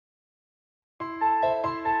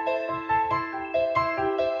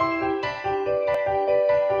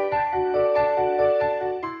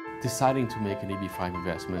Deciding to make an EB5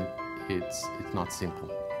 investment, it's not simple.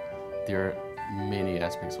 There are many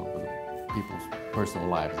aspects of people's personal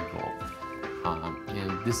lives involved.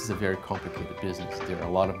 And this is a very complicated business. There are a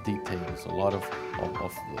lot of details, a lot of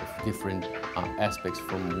different aspects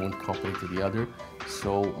from one company to the other.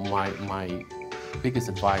 So my biggest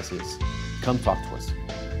advice is come talk to us.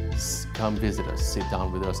 Come visit us, sit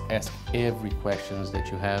down with us, ask every questions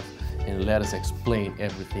that you have, and let us explain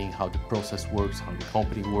everything, how the process works, how the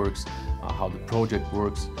company works, how the project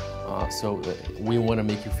works. So we want to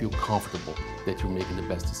make you feel comfortable that you're making the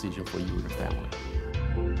best decision for you and your family.